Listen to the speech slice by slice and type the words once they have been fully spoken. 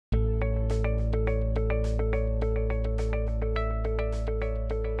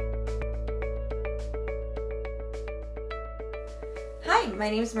Hi, my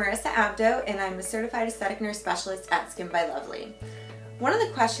name is Marissa Abdo and I'm a certified aesthetic nurse specialist at Skin by Lovely. One of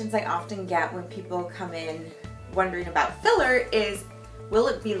the questions I often get when people come in wondering about filler is, will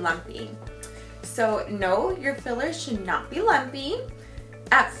it be lumpy? So no, your filler should not be lumpy.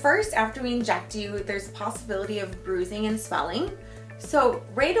 At first, after we inject you, there's a possibility of bruising and swelling. So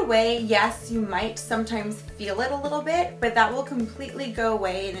right away, yes, you might sometimes feel it a little bit, but that will completely go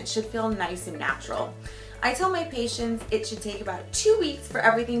away and it should feel nice and natural. I tell my patients it should take about 2 weeks for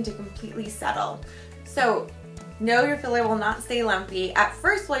everything to completely settle. So no, your filler will not stay lumpy. At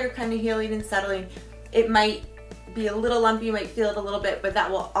first, while you're kind of healing and settling, it might be a little lumpy, you might feel it a little bit, but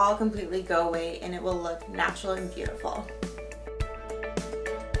that will all completely go away and it will look natural and beautiful.